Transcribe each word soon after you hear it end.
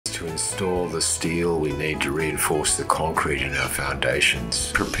to install the steel we need to reinforce the concrete in our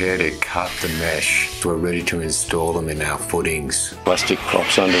foundations. Prepare to cut the mesh. We're ready to install them in our footings. Plastic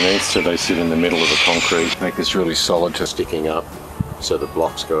props underneath so they sit in the middle of the concrete. Make this really solid to sticking up so the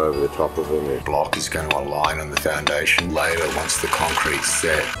blocks go over the top of them. The block is going to align on the foundation later once the concrete's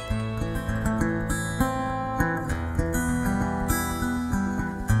set.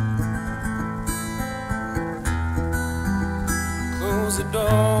 Close the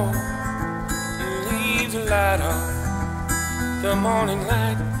door and leave the light on. The morning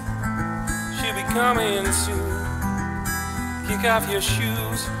light should be coming soon. Kick off your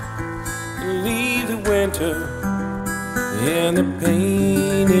shoes and leave the winter and the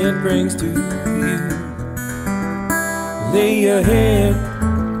pain it brings to you. Lay your head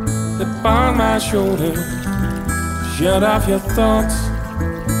upon my shoulder. Shut off your thoughts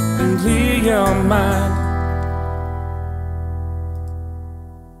and clear your mind.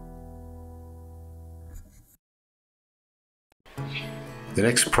 The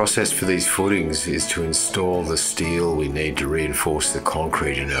next process for these footings is to install the steel we need to reinforce the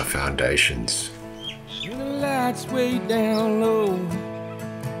concrete in our foundations. When the lights way down low,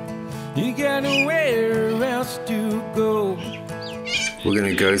 you got nowhere else to go. We're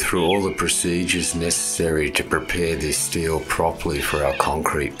going to go through all the procedures necessary to prepare this steel properly for our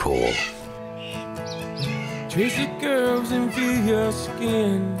concrete pour. Trace the curves and feel your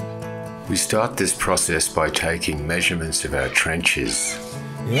skin. We start this process by taking measurements of our trenches.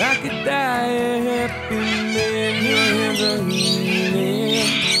 I could die a happy man, your hands are healing.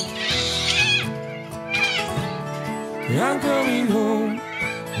 I'm coming home,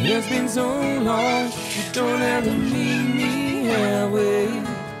 it's been so long, you don't have to meet me halfway.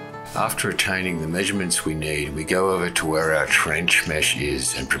 After attaining the measurements we need, we go over to where our trench mesh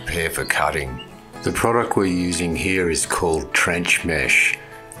is and prepare for cutting. The product we're using here is called trench mesh.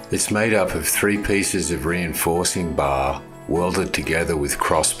 It's made up of 3 pieces of reinforcing bar welded together with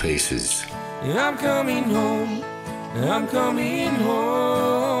cross pieces. I'm coming home, I'm coming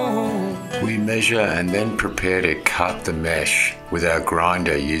home. We measure and then prepare to cut the mesh with our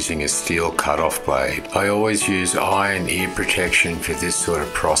grinder using a steel cut-off blade. I always use eye and ear protection for this sort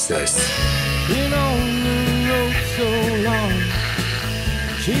of process. Been on the road so long,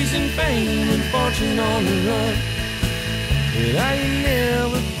 chasing fame and fortune on the run. But I ain't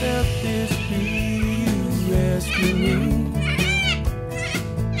never felt this free, you rescue me.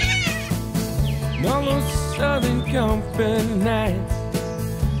 All those Southern Comfort nights,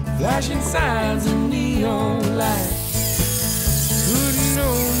 flashing signs and neon lights. Wouldn't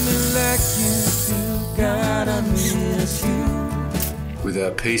know me like you do, God, I miss you. With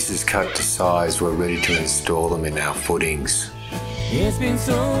our pieces cut to size, we're ready to install them in our footings. It's been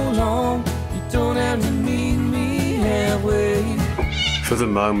so long, you don't have to meet me halfway. For the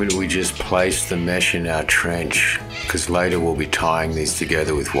moment, we just place the mesh in our trench, because later we'll be tying these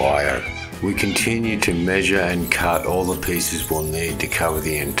together with wire. We continue to measure and cut all the pieces we'll need to cover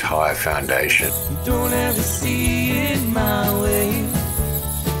the entire foundation. You don't have to see it my way.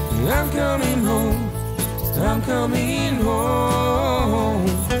 I'm coming home, I'm coming home.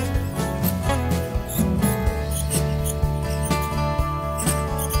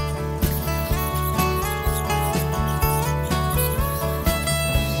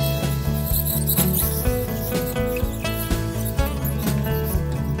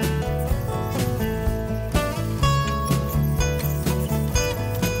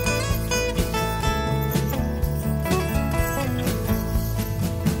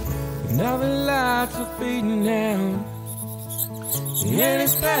 Now the lights are fading down, and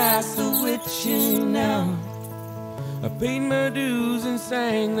it's past the witching hour. I paid my dues and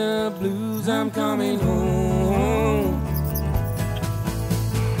sang the blues, I'm coming home.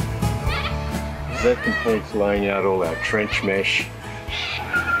 That completes laying out all our trench mesh.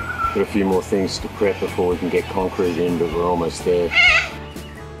 Got a few more things to prep before we can get concrete in, but we're almost there.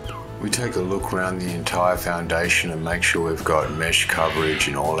 We take a look around the entire foundation and make sure we've got mesh coverage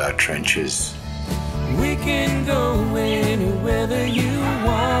in all our trenches. We can go anywhere that you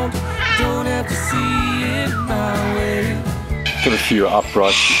want, don't have to see it my way. Got a few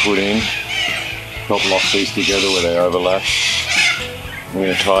uprights to put in, help lock these together where they overlap. I'm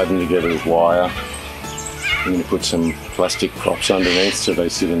going to tie them together with wire. I'm going to put some plastic props underneath so they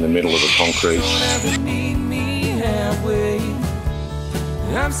sit in the middle of the concrete. Don't have to meet me halfway.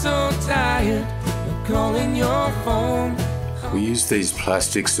 I'm so tired of calling your phone. We use these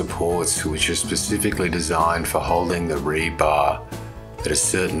plastic supports which are specifically designed for holding the rebar at a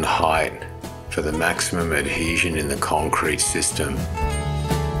certain height for the maximum adhesion in the concrete system.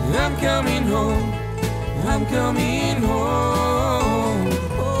 I'm coming home, I'm coming home.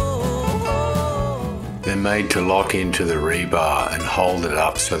 made to lock into the rebar and hold it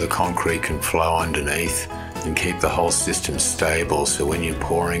up so the concrete can flow underneath and keep the whole system stable, so when you're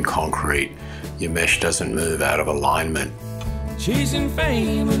pouring concrete, your mesh doesn't move out of alignment. Chasing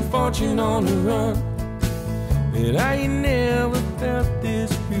fame and fortune on the run, but I ain't never felt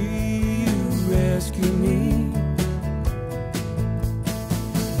this free. You rescue me.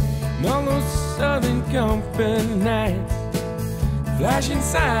 And all those Southern Comfort nights, flashing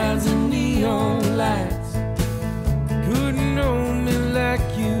signs and neon lights, couldn't know me like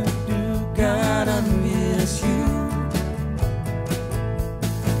you do. God, I miss you.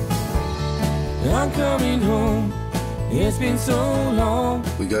 I'm coming home. It's been so long.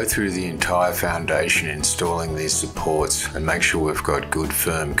 We go through the entire foundation installing these supports and make sure we've got good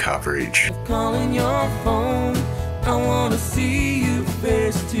firm coverage. Calling your phone, I wanna see you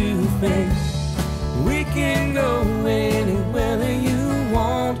face to face. We can go anywhere that you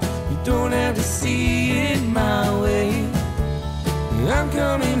want. You don't have to see it my way. I'm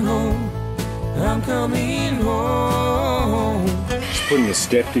coming home. I'm coming home. Just putting the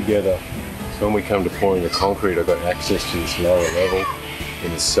step together. When we come to pouring the concrete, I've got access to this lower level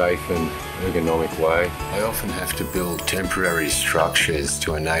in a safe and ergonomic way. I often have to build temporary structures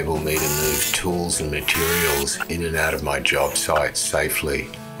to enable me to move tools and materials in and out of my job site safely.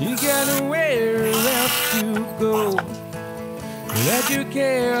 You got nowhere else to go. Let your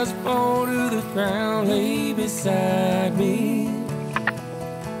cares fall to the ground, lay beside me.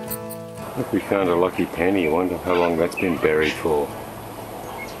 Look, we found a lucky penny. I wonder how long that's been buried for.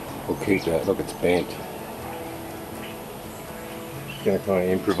 We'll keep that. Look, it's bent. I'm going to kind of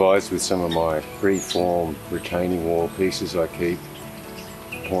improvise with some of my free-form retaining wall pieces I keep,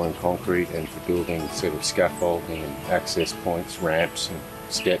 pouring concrete and for building sort of scaffolding and access points, ramps and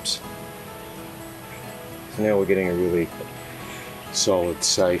steps. So now we're getting a really solid,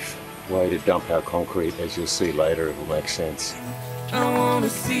 safe way to dump our concrete. As you'll see later, it will make sense. I want to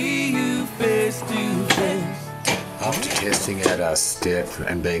see you face to face. After testing out our step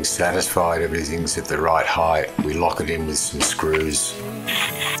and being satisfied everything's at the right height, we lock it in with some screws.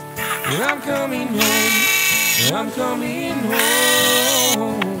 I'm coming home. I'm coming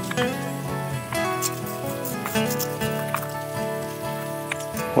home.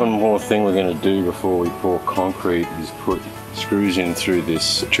 One more thing we're going to do before we pour concrete is put screws in through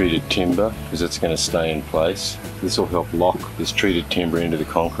this treated timber, because it's going to stay in place. This will help lock this treated timber into the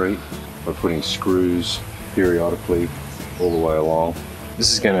concrete by putting screws periodically all the way along.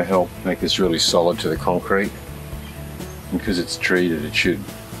 This is going to help make this really solid to the concrete, and because it's treated, it should,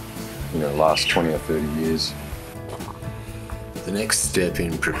 last 20 or 30 years. The next step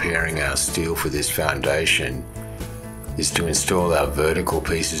in preparing our steel for this foundation is to install our vertical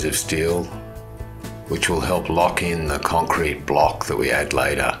pieces of steel, which will help lock in the concrete block that we add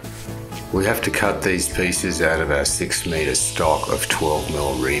later. We have to cut these pieces out of our 6 metre stock of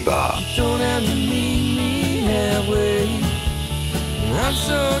 12mm rebar. Don't have to meet me halfway. I'm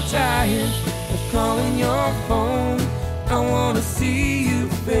so tired of calling your phone. I want to see you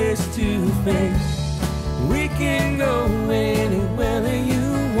face to face. We can go anywhere that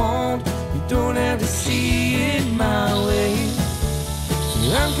you want. You don't have to see it my way.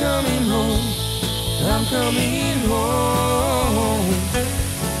 I'm coming home. I'm coming home.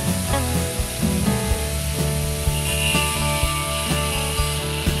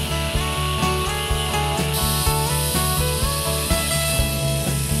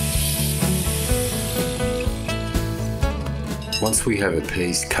 Once we have a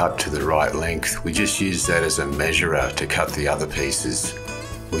piece cut to the right length, we just use that as a measurer to cut the other pieces.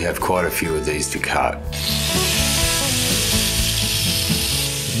 We have quite a few of these to cut.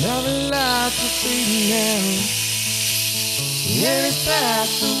 Now the lights are fading out, and it's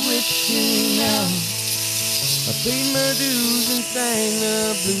past the witching hour. I paid my dues and sang the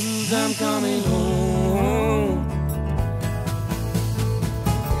blues. I'm coming home.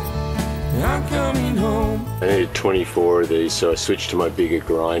 I'm coming home. I needed 24 of these, so I switched to my bigger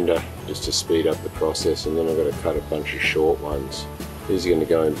grinder just to speed up the process, and then I've got to cut a bunch of short ones. These are going to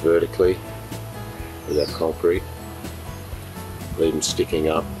go in vertically with that concrete. Leave them sticking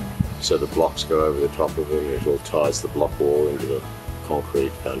up so the blocks go over the top of them. It all ties the block wall into the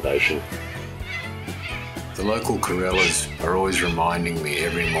concrete foundation. The local Corellas are always reminding me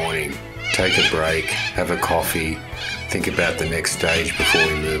every morning, take a break, have a coffee, think about the next stage before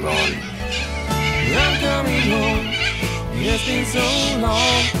we move on. I'm coming home. It's been so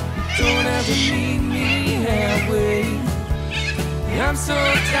long. Don't have to meet me halfway. I'm so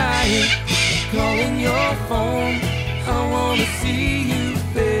tired of calling your phone. I wanna see you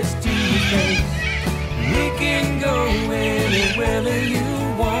face to face. We can go anywhere that you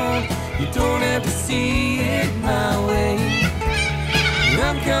want. You don't have to see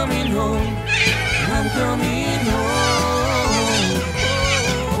coming home.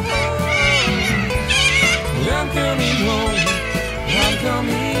 I'm coming home. I'm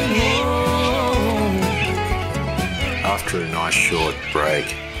coming home. After a nice short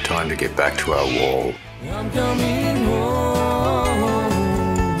break, time to get back to our wall. I'm coming home.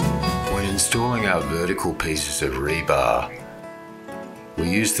 When installing our vertical pieces of rebar, we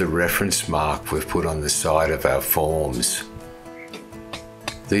use the reference mark we've put on the side of our forms.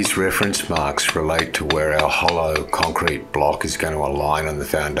 These reference marks relate to where our hollow concrete block is going to align on the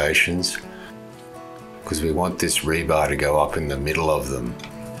foundations, because we want this rebar to go up in the middle of them.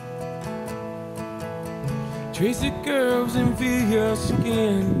 Trace the curves and feel your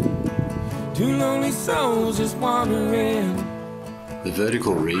skin. Two lonely souls just wandering. The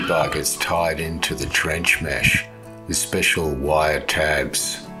vertical rebar gets tied into the trench mesh with special wire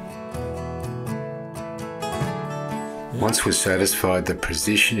tabs. Once we're satisfied the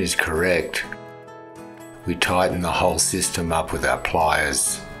position is correct, we tighten the whole system up with our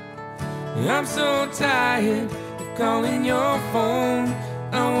pliers. I'm so tired of calling your phone.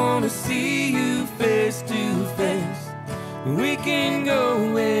 I wanna see you face to face. We can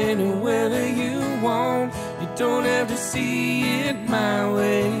go anywhere that you want. You don't have to see it my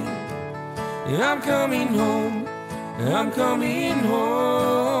way. I'm coming home. I'm coming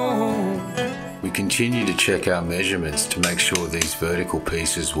home. We continue to check our measurements to make sure these vertical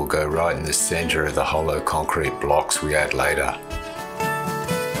pieces will go right in the center of the hollow concrete blocks we add later.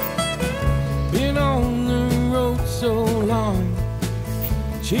 Been on the road so long,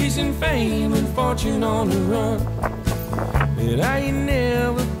 chasing fame and fortune on the run, but I ain't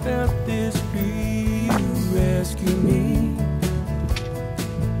never felt this free. You rescue me.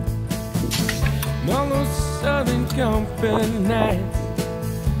 And all those Southern Comfort nights,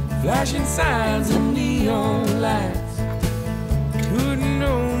 flashing signs and neon lights, couldn't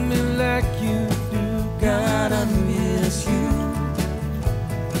know me like you do. God, I miss you.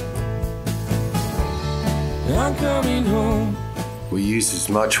 I'm coming home. We use as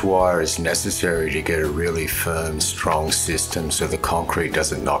much wire as necessary to get a really firm, strong system so the concrete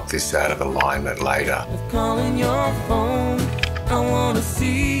doesn't knock this out of alignment later. I'm calling your phone. I wanna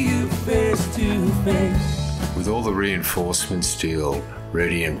see you face to face. With all the reinforcement steel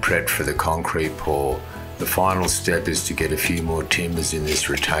ready and prepped for the concrete pour, the final step is to get a few more timbers in this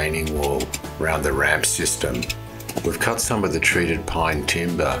retaining wall around the ramp system. We've cut some of the treated pine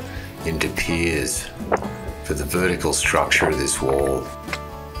timber into piers for the vertical structure of this wall.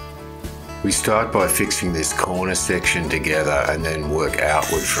 We start by fixing this corner section together and then work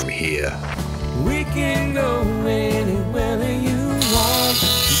outward from here. We can go anywhere that you want.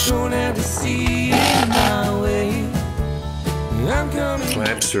 You don't have to see it my way. I'm coming.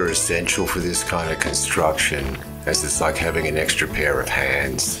 Clamps are essential for this kind of construction, as it's like having an extra pair of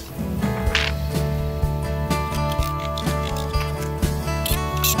hands.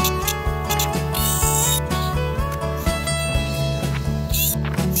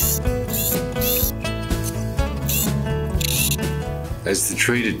 As the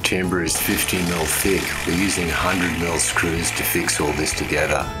treated timber is 50 mil thick, we're using 100 mil screws to fix all this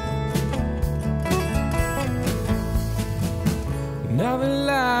together. Now the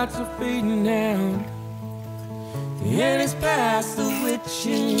lights are fading out, and it's past the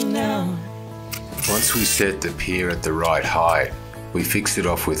witching hour. Once we set the pier at the right height, we fix it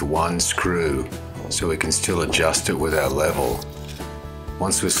off with one screw so we can still adjust it with our level.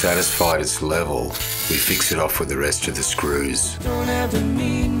 Once we're satisfied it's level, we fix it off with the rest of the screws. Don't have to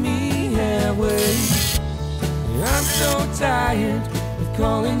meet me halfway. I'm so tired of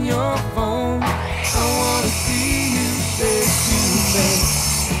calling your phone. I wanna see you face to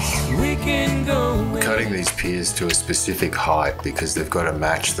face. We can go. Cutting these piers to a specific height because they've got to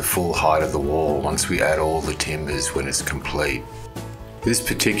match the full height of the wall once we add all the timbers when it's complete. This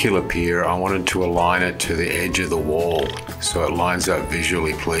particular pier, I wanted to align it to the edge of the wall so it lines up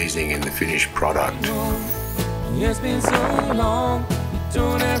visually pleasing in the finished product. It's been so long, you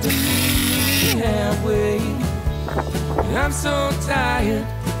don't have to meet me halfway. I'm so tired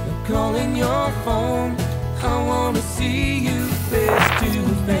of calling your phone. I wanna see you face to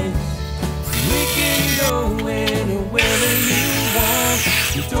face. We can go anywhere that you want.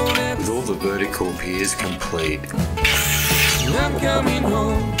 You don't have With all the vertical piers complete, I'm coming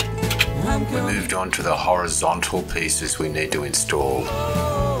home. I'm we coming. moved on to the horizontal pieces we need to install.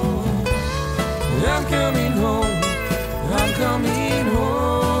 I'm coming home. I'm coming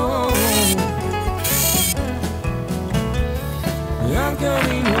home. I'm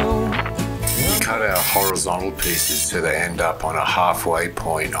coming home. We cut our horizontal pieces so they end up on a halfway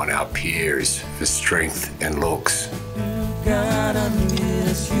point on our piers for strength and looks. God, I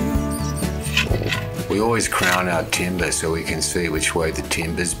miss you. We always crown our timber so we can see which way the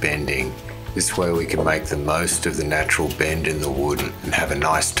timber's bending. This way we can make the most of the natural bend in the wood and have a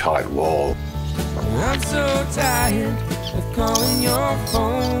nice tight wall. I'm so tired of calling your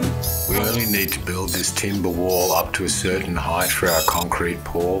phone. We only need to build this timber wall up to a certain height for our concrete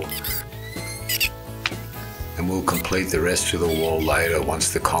pour, and we'll complete the rest of the wall later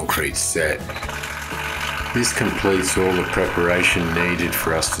once the concrete's set. This completes all the preparation needed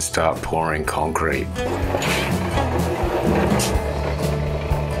for us to start pouring concrete.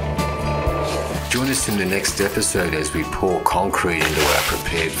 Join us in the next episode as we pour concrete into our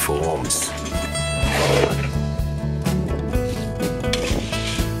prepared forms.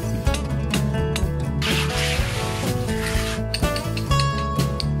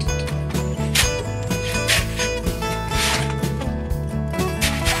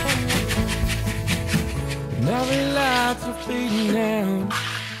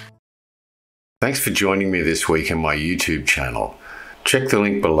 Thanks for joining me this week on my YouTube channel. Check the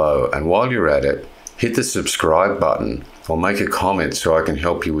link below, and while you're at it, hit the subscribe button or make a comment so I can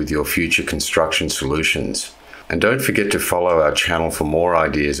help you with your future construction solutions. And don't forget to follow our channel for more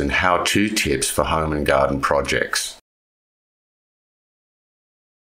ideas and how-to tips for home and garden projects.